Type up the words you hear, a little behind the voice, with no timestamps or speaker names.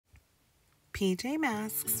PJ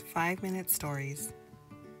Masks 5-Minute Stories.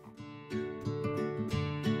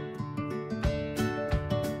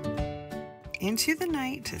 Into the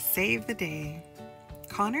night to save the day.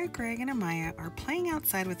 Connor, Greg, and Amaya are playing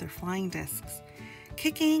outside with their flying discs.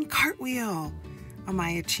 Kicking cartwheel!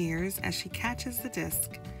 Amaya cheers as she catches the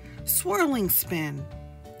disc. Swirling spin!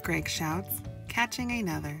 Greg shouts, catching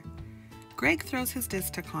another. Greg throws his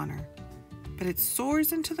disc to Connor, but it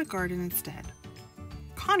soars into the garden instead.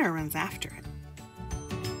 Connor runs after it.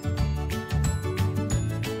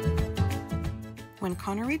 When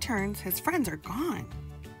Connor returns, his friends are gone.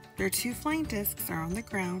 Their 2 flying discs are on the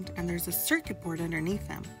ground and there's a circuit board underneath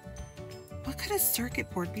them. What could a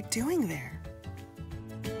circuit board be doing there?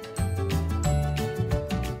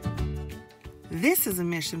 This is a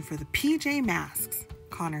mission for the PJ Masks,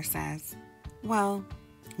 Connor says. Well,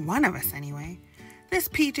 one of us anyway. This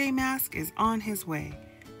PJ Mask is on his way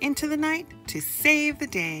into the night to save the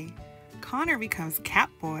day. Connor becomes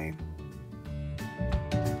Catboy.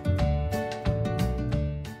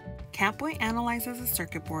 Catboy analyzes a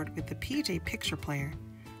circuit board with the PJ picture player.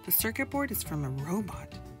 The circuit board is from a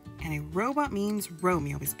robot, and a robot means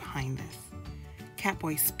Romeo is behind this.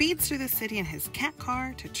 Catboy speeds through the city in his cat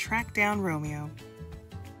car to track down Romeo.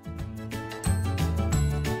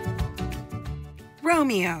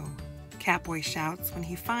 Romeo! Catboy shouts when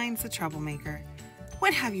he finds the troublemaker.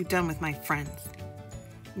 What have you done with my friends?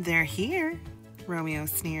 They're here, Romeo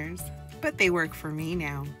sneers, but they work for me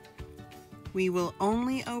now. We will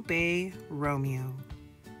only obey Romeo,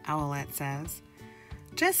 Owlette says.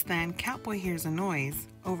 Just then, Catboy hears a noise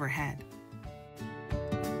overhead.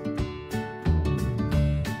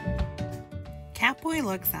 Catboy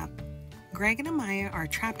looks up. Greg and Amaya are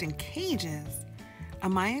trapped in cages.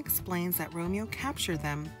 Amaya explains that Romeo captured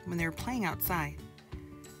them when they were playing outside.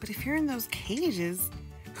 But if you're in those cages,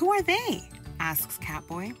 who are they? Asks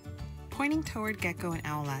Catboy, pointing toward Gecko and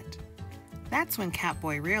Owlette. That's when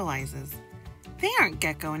Catboy realizes they aren't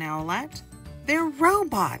Gecko and Owlette. They're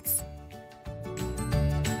robots.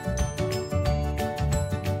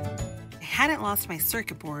 If I hadn't lost my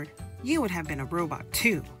circuit board, you would have been a robot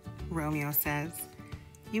too, Romeo says.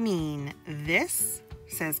 You mean this?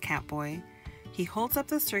 Says Catboy. He holds up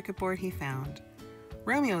the circuit board he found.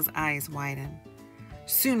 Romeo's eyes widen.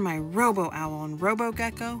 Soon my Robo-Owl and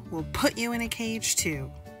Robo-Gecko will put you in a cage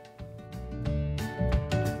too.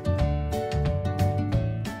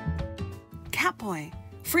 Catboy,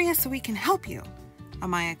 free us so we can help you,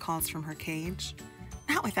 Amaya calls from her cage.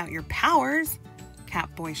 Not without your powers,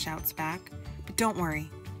 Catboy shouts back. But don't worry,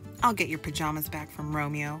 I'll get your pajamas back from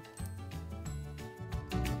Romeo.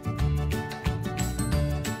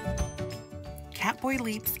 Catboy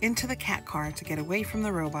leaps into the cat car to get away from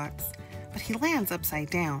the robots, but he lands upside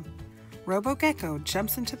down. Robo-Gecko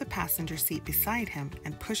jumps into the passenger seat beside him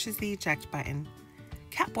and pushes the eject button.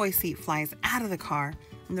 Catboy's seat flies out of the car,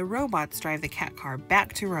 and the robots drive the cat car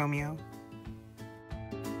back to Romeo.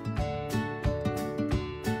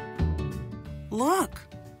 Look!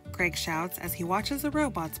 Greg shouts as he watches the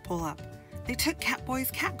robots pull up. They took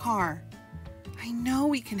Catboy's cat car. I know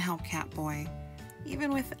we can help Catboy,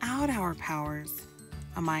 even without our powers,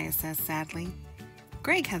 Amaya says sadly.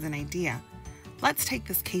 Greg has an idea. Let's take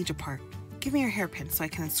this cage apart. Give me your hairpin so I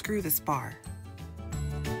can unscrew this bar.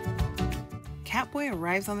 Catboy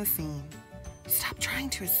arrives on the scene. Stop trying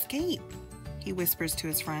to escape, he whispers to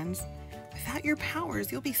his friends. Without your powers,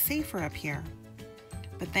 you'll be safer up here.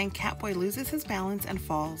 But then Catboy loses his balance and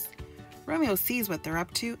falls. Romeo sees what they're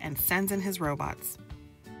up to and sends in his robots.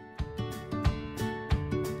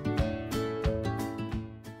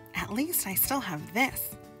 At least I still have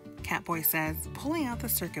this, Catboy says, pulling out the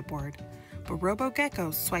circuit board. But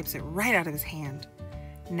Robo-Gecko swipes it right out of his hand.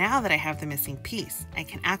 Now that I have the missing piece, I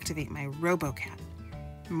can activate my Robo-Cat.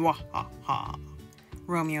 Mwahaha.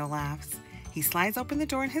 Romeo laughs. He slides open the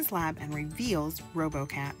door in his lab and reveals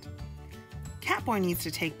Robo-Cat. Catboy needs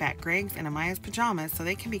to take back Greg's and Amaya's pajamas so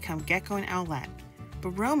they can become Gecko and Owlette.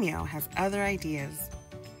 But Romeo has other ideas.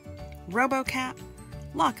 Robo-Cat,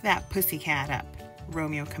 lock that pussycat up,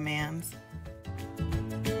 Romeo commands.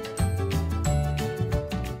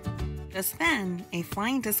 Just then, a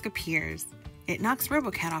flying disc appears. It knocks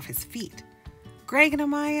Robo-Cat off his feet. Greg and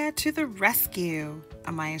Amaya to the rescue,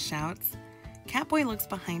 Amaya shouts. Catboy looks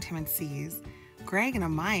behind him and sees Greg and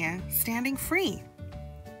Amaya standing free.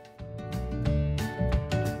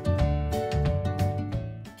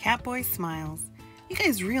 Catboy smiles. You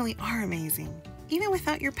guys really are amazing. Even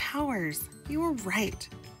without your powers, you were right.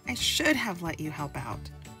 I should have let you help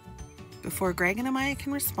out. Before Greg and Amaya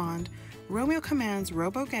can respond, Romeo commands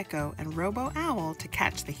Robo-Gecko and Robo-Owl to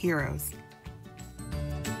catch the heroes.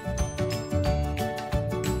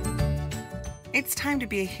 It's time to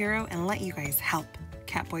be a hero and let you guys help,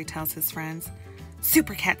 Catboy tells his friends.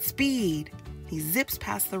 Super Cat speed! He zips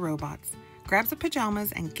past the robots, grabs the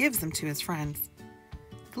pajamas, and gives them to his friends.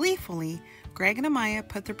 Gleefully, Greg and Amaya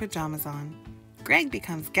put their pajamas on. Greg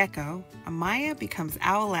becomes Gecko, Amaya becomes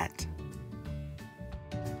Owlette.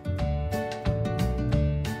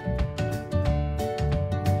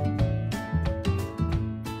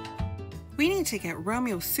 We need to get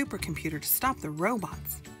Romeo's supercomputer to stop the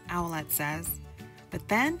robots, Owlette says. But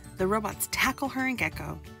then the robots tackle her and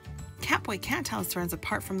Gecko. Catboy can't tell his friends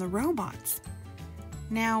apart from the robots.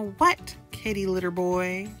 Now what, kitty litter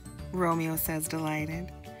boy? Romeo says, delighted.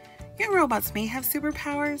 Your robots may have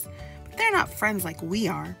superpowers, but they're not friends like we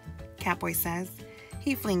are, Catboy says.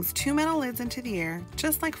 He flings 2 metal lids into the air,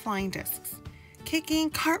 just like flying discs. Kicking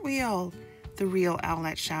cartwheel, the real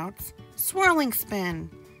Owlette shouts. Swirling spin,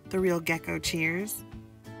 the real Gecko cheers.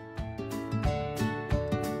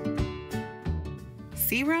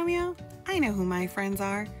 See, Romeo? I know who my friends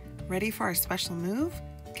are. Ready for our special move?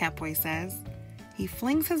 Catboy says. He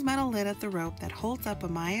flings his metal lid at the rope that holds up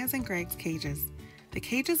Amaya's and Greg's cages. The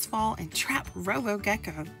cages fall and trap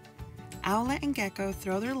Robo-Gecko. Owlette and Gecko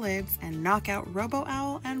throw their lids and knock out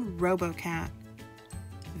Robo-Owl and Robo-Cat.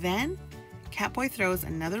 Then, Catboy throws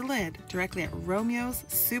another lid directly at Romeo's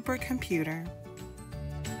supercomputer.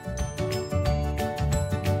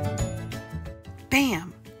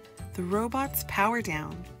 Bam! The robots power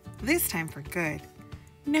down, this time for good.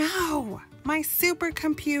 No! My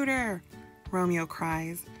supercomputer! Romeo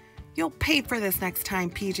cries. You'll pay for this next time,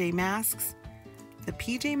 PJ Masks. The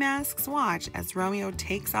PJ Masks watch as Romeo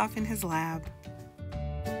takes off in his lab.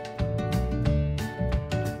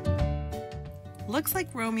 Looks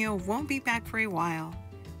like Romeo won't be back for a while,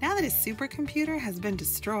 now that his supercomputer has been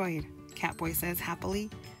destroyed, Catboy says happily.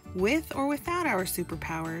 With or without our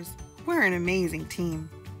superpowers, we're an amazing team.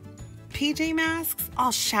 PJ Masks,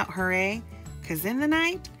 I'll shout hooray, 'cause in the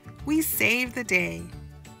night, we saved the day.